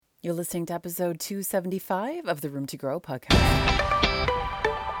You're listening to episode 275 of the Room to Grow podcast.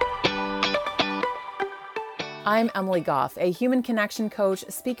 I'm Emily Goff, a human connection coach,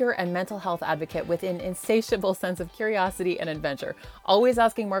 speaker, and mental health advocate with an insatiable sense of curiosity and adventure, always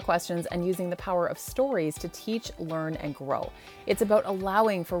asking more questions and using the power of stories to teach, learn, and grow. It's about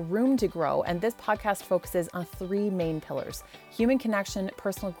allowing for room to grow, and this podcast focuses on three main pillars: human connection,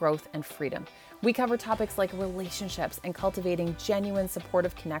 personal growth, and freedom. We cover topics like relationships and cultivating genuine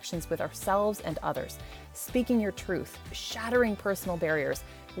supportive connections with ourselves and others, speaking your truth, shattering personal barriers,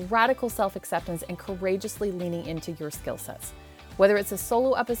 radical self-acceptance, and courageously leaning into your skill sets. Whether it's a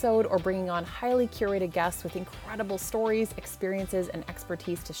solo episode or bringing on highly curated guests with incredible stories, experiences, and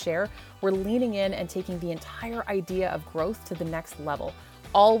expertise to share, we're leaning in and taking the entire idea of growth to the next level,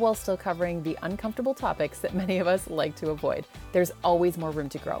 all while still covering the uncomfortable topics that many of us like to avoid. There's always more room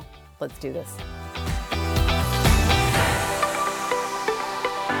to grow. Let's do this.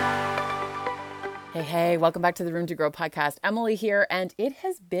 Hey, welcome back to the Room to Grow podcast. Emily here, and it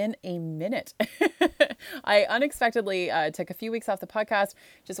has been a minute. I unexpectedly took a few weeks off the podcast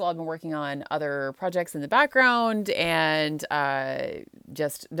just while I've been working on other projects in the background, and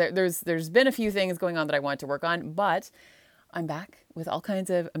there's been a few things going on that I wanted to work on, but I'm back with all kinds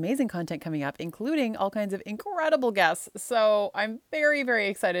of amazing content coming up, including all kinds of incredible guests. So I'm very, very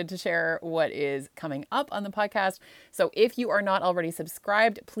excited to share what is coming up on the podcast. So if you are not already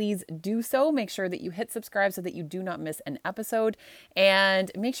subscribed, please do so. Make sure that you hit subscribe so that you do not miss an episode. And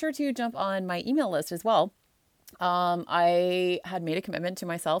make sure to jump on my email list as well. I had made a commitment to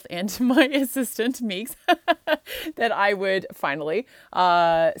myself and to my assistant, Meeks, that I would finally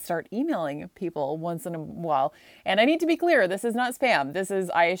start emailing people once in a while. And I need to be clear, this is not spam.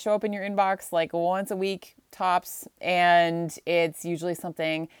 I show up in your inbox like once a week tops, and it's usually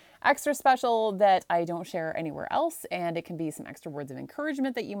something extra special that I don't share anywhere else. And it can be some extra words of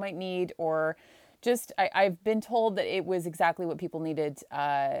encouragement that you might need, or I've been told that it was exactly what people needed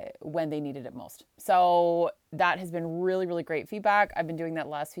when they needed it most. So that has been really, really great feedback. I've been doing that the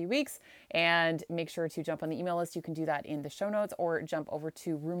last few weeks, and make sure to jump on the email list. You can do that in the show notes, or jump over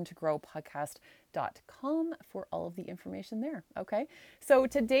to roomtogrowpodcast.com for all of the information there. Okay. So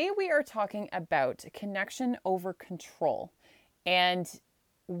today we are talking about connection over control, and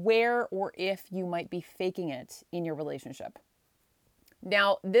where or if you might be faking it in your relationship.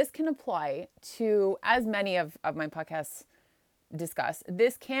 Now, this can apply to, as many of my podcasts discuss,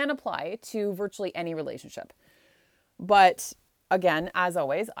 this can apply to virtually any relationship. But again, as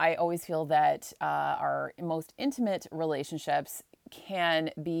always, I always feel that our most intimate relationships can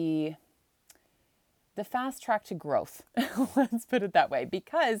be the fast track to growth. Let's put it that way,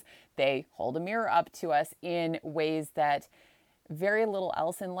 because they hold a mirror up to us in ways that very little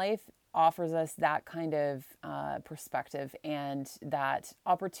else in life offers us that kind of perspective and that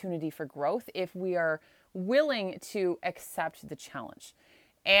opportunity for growth if we are willing to accept the challenge.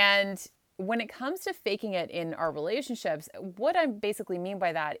 And when it comes to faking it in our relationships, what I basically mean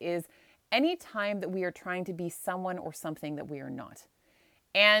by that is any time that we are trying to be someone or something that we are not.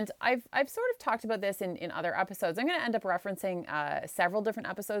 And I've sort of talked about this in other episodes. I'm going to end up referencing several different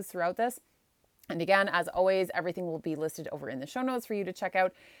episodes throughout this. And again, as always, everything will be listed over in the show notes for you to check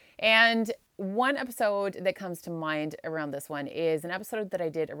out. And one episode that comes to mind around this one is an episode that I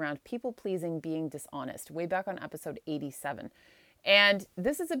did around people pleasing being dishonest, way back on episode 87. And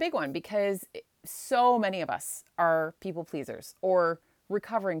this is a big one because so many of us are people pleasers, or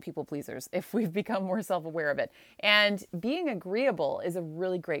recovering people pleasers if we've become more self-aware of it. And being agreeable is a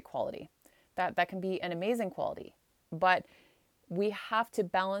really great quality. That can be an amazing quality. But we have to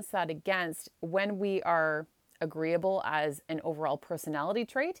balance that against when we are agreeable as an overall personality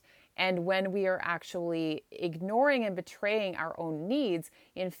trait, and when we are actually ignoring and betraying our own needs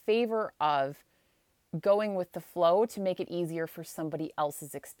in favor of going with the flow to make it easier for somebody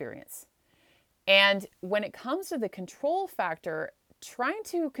else's experience. And when it comes to the control factor, trying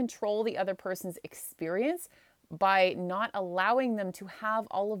to control the other person's experience by not allowing them to have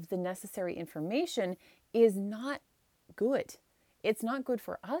all of the necessary information is not good. It's not good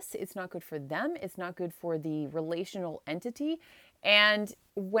for us. It's not good for them. It's not good for the relational entity. And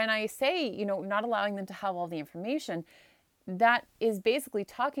when I say, not allowing them to have all the information, that is basically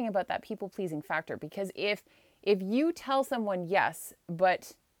talking about that people-pleasing factor. Because if you tell someone yes,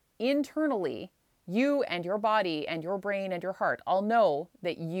 but internally, you and your body and your brain and your heart all know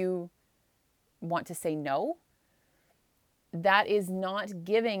that you want to say no, that is not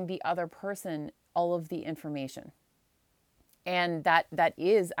giving the other person all of the information. And that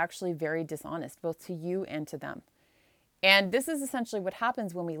is actually very dishonest, both to you and to them. And this is essentially what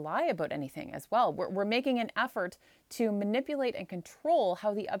happens when we lie about anything as well. We're making an effort to manipulate and control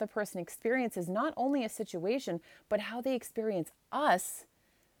how the other person experiences not only a situation, but how they experience us,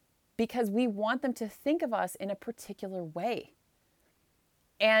 because we want them to think of us in a particular way.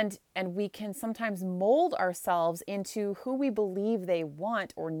 And we can sometimes mold ourselves into who we believe they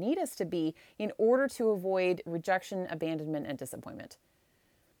want or need us to be in order to avoid rejection, abandonment, and disappointment.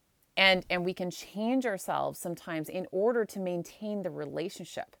 And we can change ourselves sometimes in order to maintain the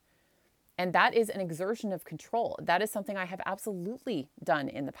relationship. And that is an exertion of control. That is something I have absolutely done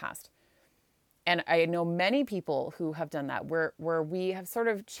in the past. And I know many people who have done that, where we have sort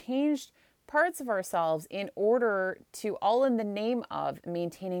of changed parts of ourselves in order to, all in the name of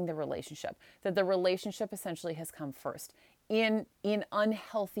maintaining the relationship, that the relationship essentially has come first in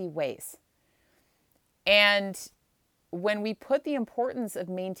unhealthy ways. And when we put the importance of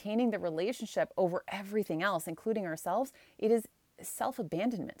maintaining the relationship over everything else, including ourselves, it is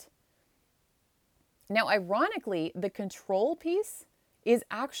self-abandonment. Now, ironically, the control piece is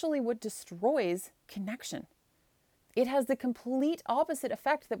actually what destroys connection. It has the complete opposite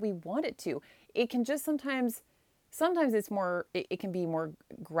effect that we want it to. It can just sometimes it can be more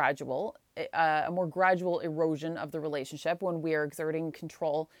gradual, a more gradual erosion of the relationship when we are exerting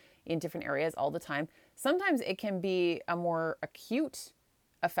control in different areas all the time. Sometimes it can be a more acute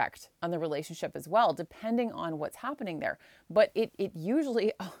effect on the relationship as well, depending on what's happening there. But it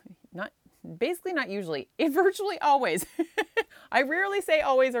usually, not usually, it virtually always, I rarely say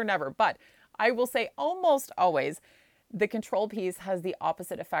always or never, but I will say almost always, the control piece has the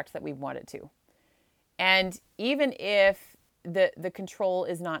opposite effect that we want it to. And even if the control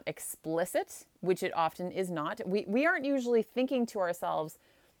is not explicit, which it often is not, we aren't usually thinking to ourselves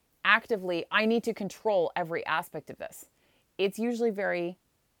actively, I need to control every aspect of this. It's usually very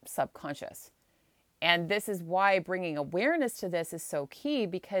subconscious. And this is why bringing awareness to this is so key,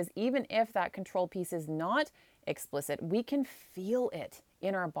 because even if that control piece is not explicit, we can feel it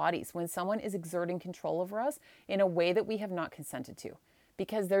in our bodies when someone is exerting control over us in a way that we have not consented to,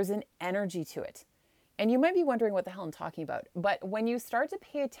 because there's an energy to it. And you might be wondering what the hell I'm talking about. But when you start to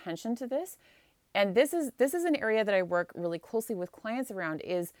pay attention to this, and this is an area that I work really closely with clients around,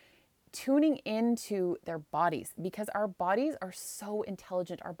 is tuning into their bodies, because our bodies are so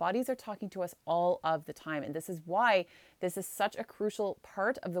intelligent. Our bodies are talking to us all of the time. And this is why this is such a crucial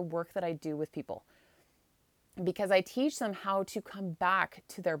part of the work that I do with people, because I teach them how to come back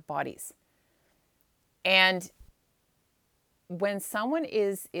to their bodies. And when someone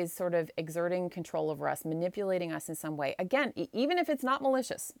is sort of exerting control over us, manipulating us in some way, again, even if it's not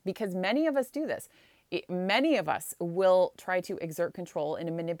malicious, because many of us do this, many of us will try to exert control in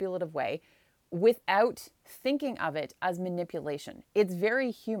a manipulative way without thinking of it as manipulation. It's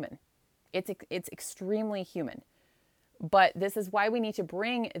very human. It's extremely human. But this is why we need to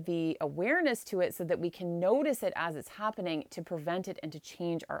bring the awareness to it so that we can notice it as it's happening, to prevent it and to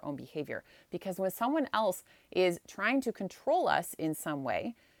change our own behavior. Because when someone else is trying to control us in some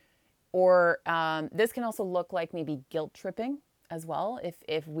way, or this can also look like maybe guilt tripping as well.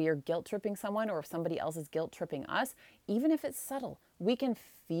 If we are guilt tripping someone, or if somebody else is guilt tripping us, even if it's subtle, we can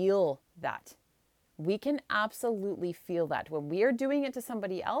feel that. We can absolutely feel that when we are doing it to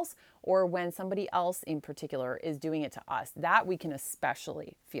somebody else, or when somebody else in particular is doing it to us. That we can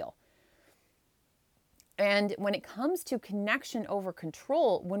especially feel. And when it comes to connection over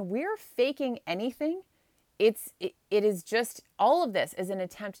control, when we're faking anything, it is just, all of this is an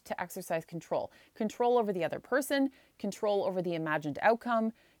attempt to exercise control. Control over the other person, control over the imagined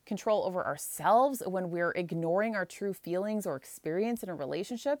outcome, control over ourselves when we're ignoring our true feelings or experience in a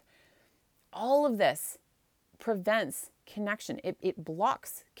relationship. All of this prevents connection. It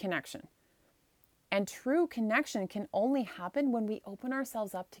blocks connection. And true connection can only happen when we open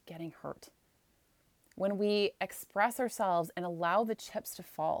ourselves up to getting hurt. When we express ourselves and allow the chips to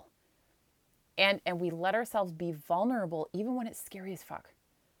fall. And we let ourselves be vulnerable even when it's scary as fuck.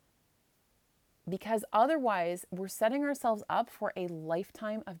 Because otherwise, we're setting ourselves up for a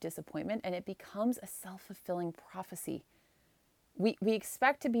lifetime of disappointment, and it becomes a self-fulfilling prophecy. We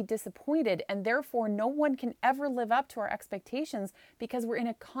expect to be disappointed, and therefore no one can ever live up to our expectations, because we're in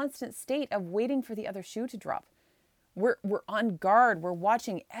a constant state of waiting for the other shoe to drop. We're on guard. We're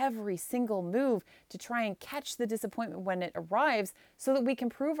watching every single move to try and catch the disappointment when it arrives, so that we can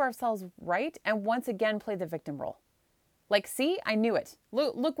prove ourselves right and once again play the victim role. Like, see, I knew it.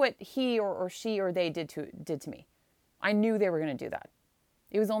 Look what he or she or they did to me. I knew they were going to do that.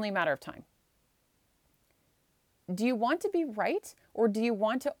 It was only a matter of time. Do you want to be right, or do you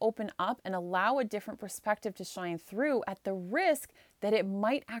want to open up and allow a different perspective to shine through at the risk that it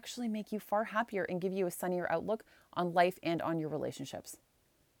might actually make you far happier and give you a sunnier outlook on life and on your relationships?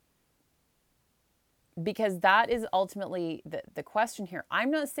 Because that is ultimately the question here. I'm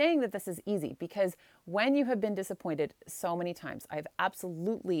not saying that this is easy, because when you have been disappointed so many times, I've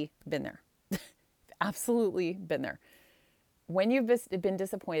absolutely been there. Absolutely been there. When you've been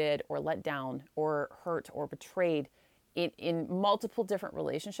disappointed or let down or hurt or betrayed in multiple different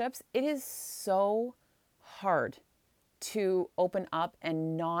relationships, it is so hard to open up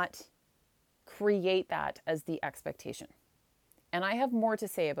and not create that as the expectation. And I have more to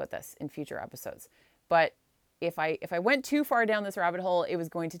say about this in future episodes. But if I went too far down this rabbit hole, it was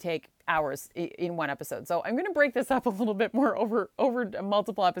going to take hours in one episode. So I'm going to break this up a little bit more over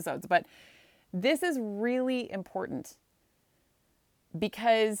multiple episodes. But this is really important,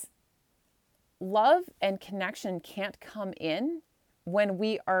 because love and connection can't come in when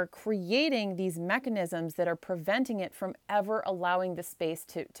we are creating these mechanisms that are preventing it from ever allowing the space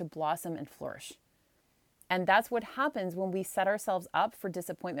to blossom and flourish. And that's what happens when we set ourselves up for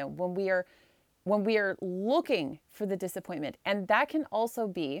disappointment, when we are looking for the disappointment. And that can also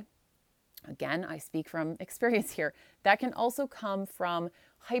be, again, I speak from experience here, that can also come from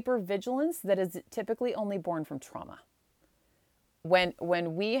hypervigilance that is typically only born from trauma.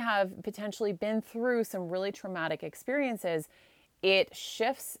 When we have potentially been through some really traumatic experiences, it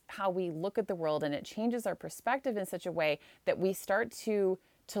shifts how we look at the world, and it changes our perspective in such a way that we start to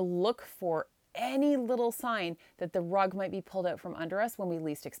look for any little sign that the rug might be pulled out from under us when we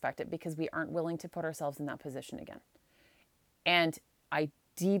least expect it, because we aren't willing to put ourselves in that position again. And I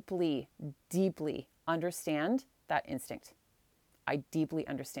deeply, deeply understand that instinct. I deeply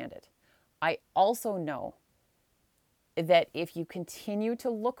understand it. I also know that if you continue to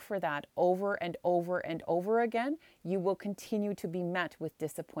look for that over and over and over again, you will continue to be met with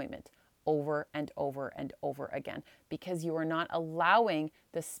disappointment over and over and over again, because you are not allowing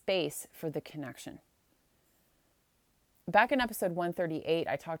the space for the connection. Back in episode 138,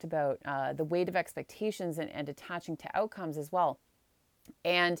 I talked about the weight of expectations and attaching to outcomes as well.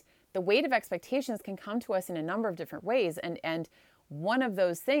 And the weight of expectations can come to us in a number of different ways. And one of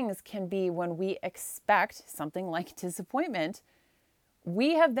those things can be when we expect something like disappointment,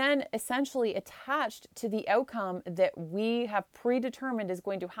 we have then essentially attached to the outcome that we have predetermined is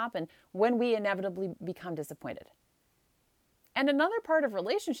going to happen when we inevitably become disappointed. And another part of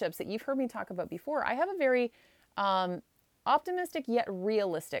relationships that you've heard me talk about before, I have a very optimistic yet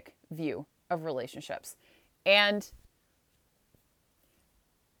realistic view of relationships. And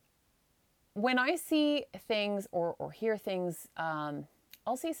when I see things or hear things,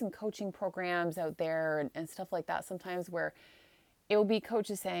 I'll see some coaching programs out there and stuff like that sometimes, where it will be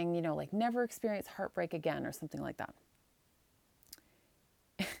coaches saying, like, never experience heartbreak again or something like that.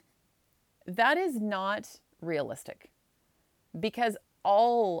 That is not realistic, because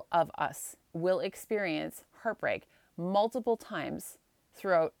all of us will experience heartbreak multiple times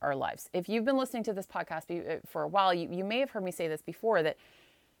throughout our lives. If you've been listening to this podcast for a while, you may have heard me say this before, that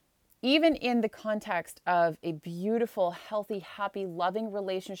even in the context of a beautiful, healthy, happy, loving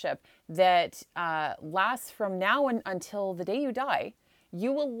relationship that lasts from now until the day you die,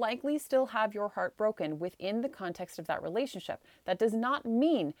 you will likely still have your heart broken within the context of that relationship. That does not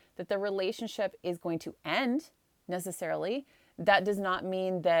mean that the relationship is going to end necessarily. That does not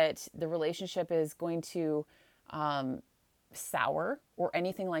mean that the relationship is going to sour or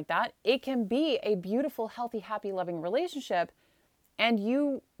anything like that. It can be a beautiful, healthy, happy, loving relationship, and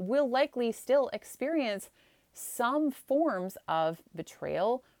you will likely still experience some forms of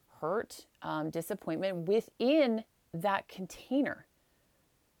betrayal, hurt, disappointment within that container.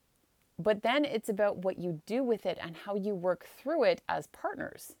 But then it's about what you do with it and how you work through it as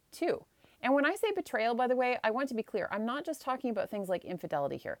partners too. And when I say betrayal, by the way, I want to be clear. I'm not just talking about things like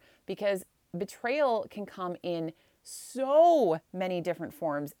infidelity here, because betrayal can come in so many different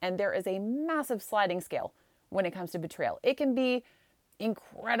forms, and there is a massive sliding scale when it comes to betrayal. It can be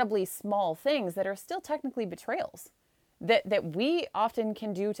incredibly small things that are still technically betrayals that we often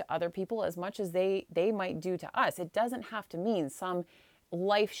can do to other people as much as they might do to us. It doesn't have to mean some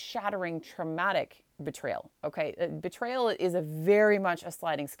life-shattering traumatic betrayal. Okay, betrayal is a very much a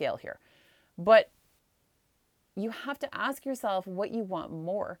sliding scale here, but you have to ask yourself what you want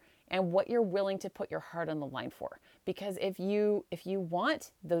more and what you're willing to put your heart on the line for. Because if you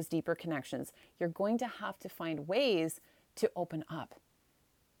want those deeper connections, you're going to have to find ways to open up.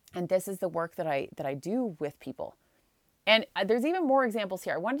 And this is the work that I do with people. And there's even more examples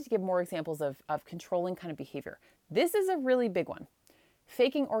here. I wanted to give more examples of controlling kind of behavior. This is a really big one.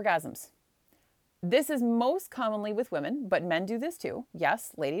 Faking orgasms. This is most commonly with women, but men do this too.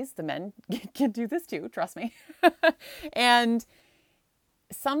 Yes, ladies, the men can do this too, trust me. And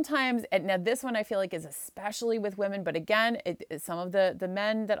sometimes, and now this one I feel like is especially with women, but again, some of the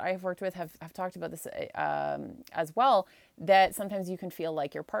men that I've worked with have talked about this as well, that sometimes you can feel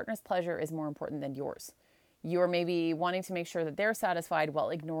like your partner's pleasure is more important than yours. You're maybe wanting to make sure that they're satisfied while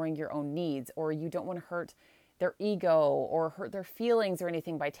ignoring your own needs, or you don't want to hurt their ego or hurt their feelings or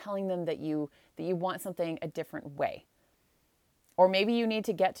anything by telling them that you want something a different way. Or maybe you need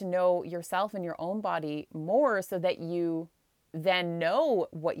to get to know yourself and your own body more so that you then know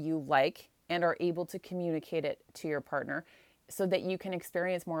what you like and are able to communicate it to your partner so that you can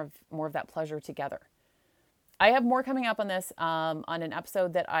experience more of that pleasure together. I have more coming up on this on an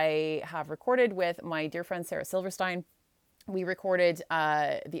episode that I have recorded with my dear friend Sarah Silverstein. We recorded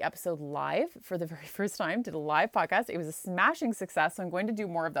the episode live for the very first time, did a live podcast. It was a smashing success, so I'm going to do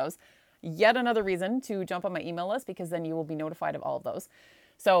more of those. Yet another reason to jump on my email list, because then you will be notified of all of those.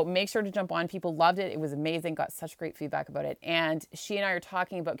 So make sure to jump on. People loved it. It was amazing. Got such great feedback about it. And she and I are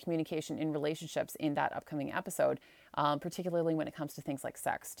talking about communication in relationships in that upcoming episode, particularly when it comes to things like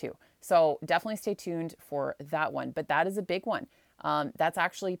sex too. So definitely stay tuned for that one. But that is a big one. That's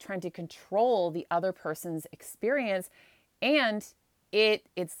actually trying to control the other person's experience, and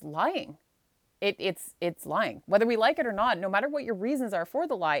it's lying. It's lying. Whether we like it or not, no matter what your reasons are for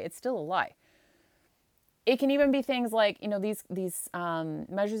the lie, it's still a lie. It can even be things like, these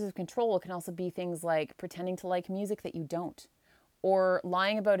measures of control can also be things like pretending to like music that you don't, or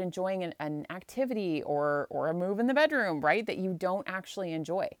lying about enjoying an activity or a move in the bedroom, right, that you don't actually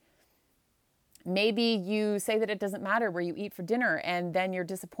enjoy. Maybe you say that it doesn't matter where you eat for dinner, and then you're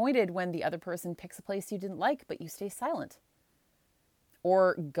disappointed when the other person picks a place you didn't like, but you stay silent.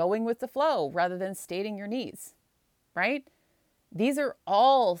 Or going with the flow rather than stating your needs, right? These are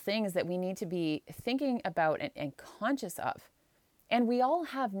all things that we need to be thinking about and conscious of. And we all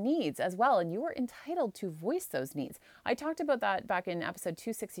have needs as well, and you are entitled to voice those needs. I talked about that back in episode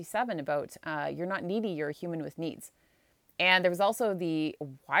 267 about you're not needy, you're a human with needs. And there was also the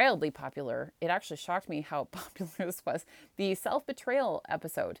wildly popular, it actually shocked me how popular this was, the self-betrayal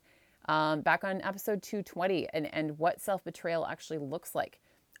episode. Back on episode 220, and what self-betrayal actually looks like.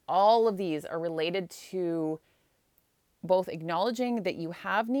 All of these are related to both acknowledging that you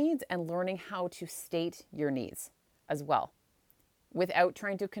have needs and learning how to state your needs as well, without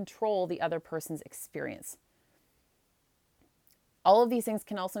trying to control the other person's experience. All of these things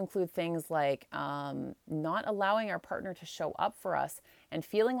can also include things like not allowing our partner to show up for us and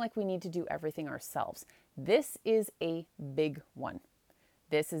feeling like we need to do everything ourselves. This is a big one.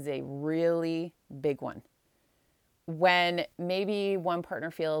 This is a really big one. When maybe one partner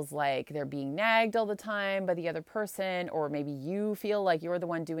feels like they're being nagged all the time by the other person, or maybe you feel like you're the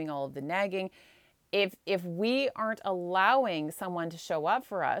one doing all of the nagging, if we aren't allowing someone to show up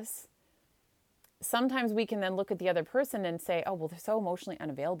for us, sometimes we can then look at the other person and say, oh, well, they're so emotionally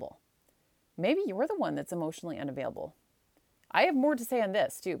unavailable. Maybe you're the one that's emotionally unavailable. I have more to say on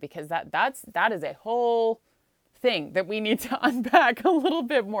this too, because that is a whole thing that we need to unpack a little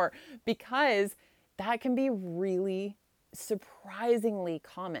bit more, because that can be really surprisingly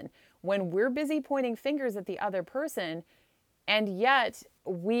common when we're busy pointing fingers at the other person, and yet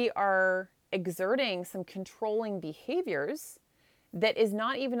we are exerting some controlling behaviors that is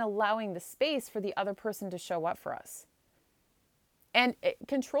not even allowing the space for the other person to show up for us. And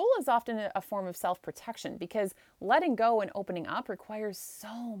control is often a form of self-protection, because letting go and opening up requires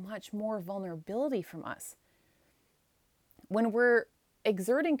so much more vulnerability from us. When we're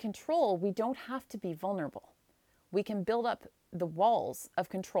exerting control, we don't have to be vulnerable. We can build up the walls of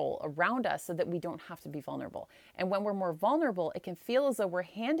control around us so that we don't have to be vulnerable. And when we're more vulnerable, it can feel as though we're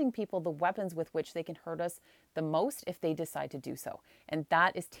handing people the weapons with which they can hurt us the most if they decide to do so. And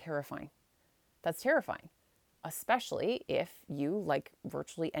that is terrifying. That's terrifying, especially if you, like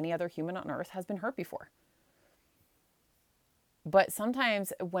virtually any other human on earth, has been hurt before. But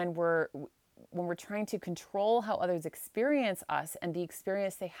sometimes when we're trying to control how others experience us and the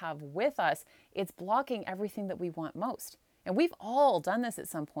experience they have with us, it's blocking everything that we want most. And we've all done this at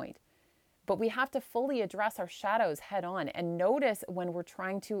some point. But we have to fully address our shadows head on and notice when we're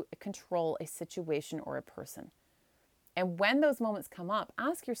trying to control a situation or a person. And when those moments come up,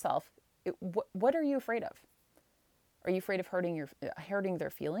 ask yourself, what are you afraid of? Are you afraid of hurting their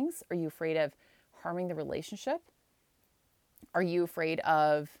feelings? Are you afraid of harming the relationship? Are you afraid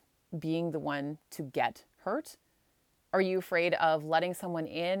of being the one to get hurt? Are you afraid of letting someone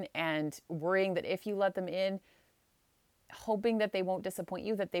in and worrying that if you let them in, hoping that they won't disappoint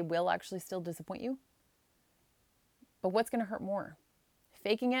you, that they will actually still disappoint you? But what's going to hurt more?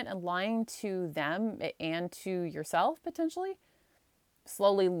 faking it and lying to them and to yourself potentially,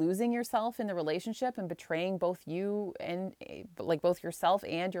 slowly losing yourself in the relationship and betraying both you and both yourself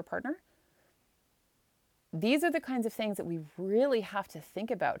and your partner. These are the kinds of things that we really have to think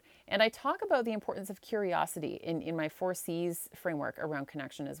about. And I talk about the importance of curiosity in my 4 C's framework around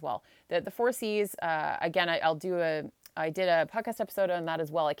connection as well. The 4 C's, again, I did a podcast episode on that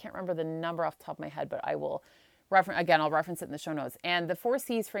as well. I can't remember the number off the top of my head, but I will I'll reference it in the show notes. And the 4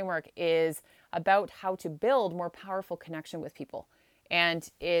 C's framework is about how to build more powerful connection with people. And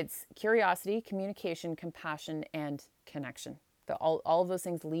it's curiosity, communication, compassion, and connection. All of those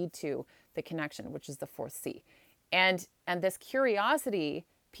things lead to the connection, which is the 4th C. And this curiosity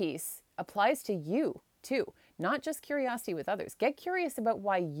piece applies to you too, not just curiosity with others. Get curious about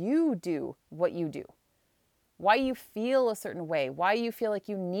why you do what you do, why you feel a certain way, why you feel like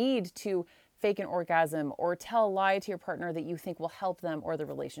you need to fake an orgasm or tell a lie to your partner that you think will help them or the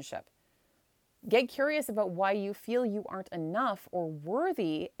relationship. Get curious about why you feel you aren't enough or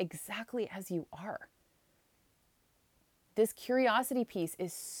worthy exactly as you are. This curiosity piece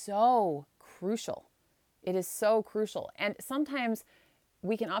is so crucial. It is so crucial. And sometimes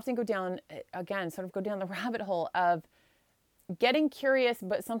we can often go down the rabbit hole of getting curious,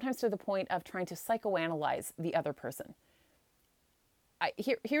 but sometimes to the point of trying to psychoanalyze the other person.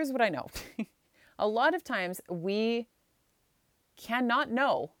 Here's what I know. A lot of times we cannot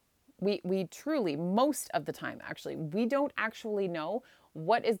know. We truly, most of the time actually, we don't actually know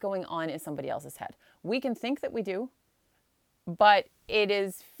what is going on in somebody else's head. We can think that we do, but it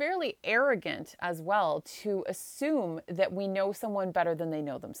is fairly arrogant as well to assume that we know someone better than they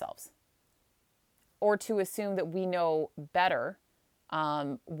know themselves, or to assume that we know better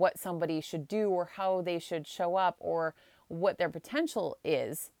what somebody should do or how they should show up or what their potential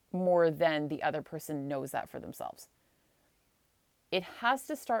is more than the other person knows that for themselves. It has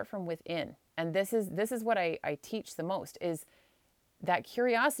to start from within. And this is what I teach the most, is that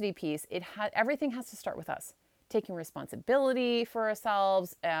curiosity piece. Everything has to start with us. Taking responsibility for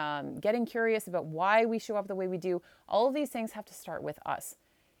ourselves, getting curious about why we show up the way we do. All of these things have to start with us.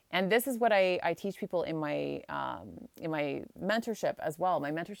 And this is what I teach people in my mentorship as well,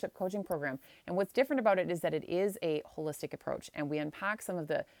 my mentorship coaching program. And what's different about it is that it is a holistic approach. And we unpack some of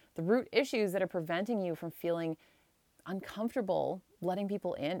the root issues that are preventing you from feeling uncomfortable letting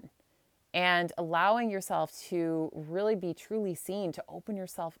people in and allowing yourself to really be truly seen, to open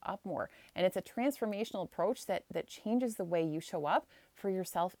yourself up more. And it's a transformational approach that changes the way you show up for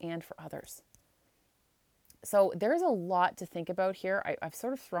yourself and for others. So there's a lot to think about here. I've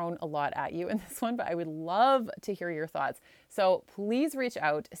sort of thrown a lot at you in this one, but I would love to hear your thoughts. So please reach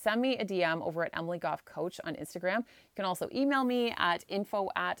out, send me a DM over at Emily Goff Coach on Instagram. You can also email me at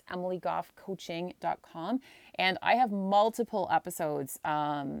info@emilygoffcoaching.com. And I have multiple episodes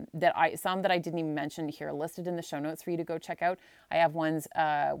some that I didn't even mention here listed in the show notes for you to go check out. I have ones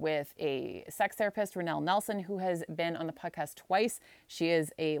with a sex therapist, Renelle Nelson, who has been on the podcast twice. She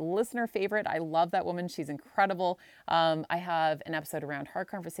is a listener favorite. I love that woman. She's incredible. I have an episode around hard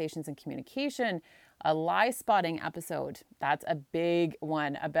conversations and communication, a lie spotting episode. That's a big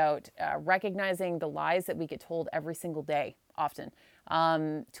one about recognizing the lies that we get told every single day, often.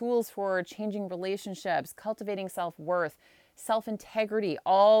 Tools for changing relationships, cultivating self-worth, self-integrity.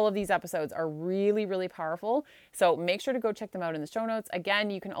 All of these episodes are really, really powerful. So make sure to go check them out in the show notes. Again,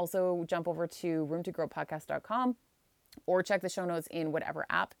 you can also jump over to roomtogrowpodcast.com or check the show notes in whatever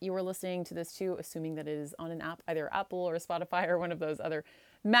app you are listening to this to, assuming that it is on an app, either Apple or Spotify or one of those other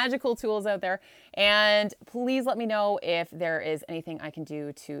magical tools out there. And please let me know if there is anything I can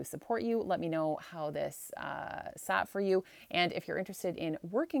do to support you. Let me know how this sat for you. And if you're interested in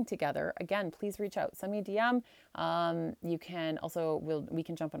working together, again, please reach out. Send me a DM. You can also, we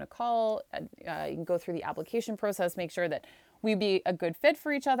can jump on a call. You can go through the application process, make sure that we'd be a good fit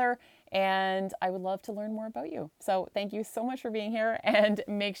for each other. And I would love to learn more about you. So thank you so much for being here, and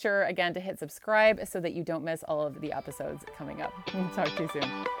make sure again to hit subscribe so that you don't miss all of the episodes coming up. Talk to you soon.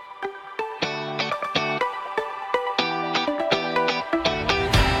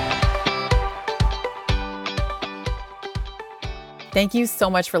 Thank you so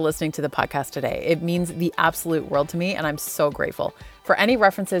much for listening to the podcast today. It means the absolute world to me, and I'm so grateful. For any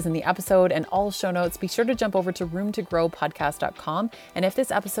references in the episode and all show notes, be sure to jump over to roomtogrowpodcast.com. And if this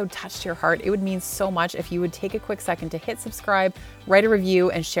episode touched your heart, it would mean so much if you would take a quick second to hit subscribe, write a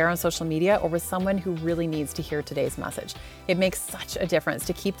review, and share on social media or with someone who really needs to hear today's message. It makes such a difference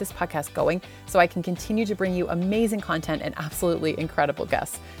to keep this podcast going so I can continue to bring you amazing content and absolutely incredible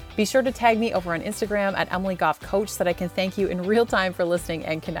guests. Be sure to tag me over on Instagram at Emily Goff Coach so that I can thank you in real time for listening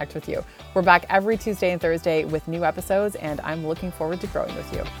and connect with you. We're back every Tuesday and Thursday with new episodes, and I'm looking forward to growing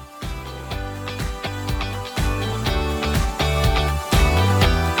with you.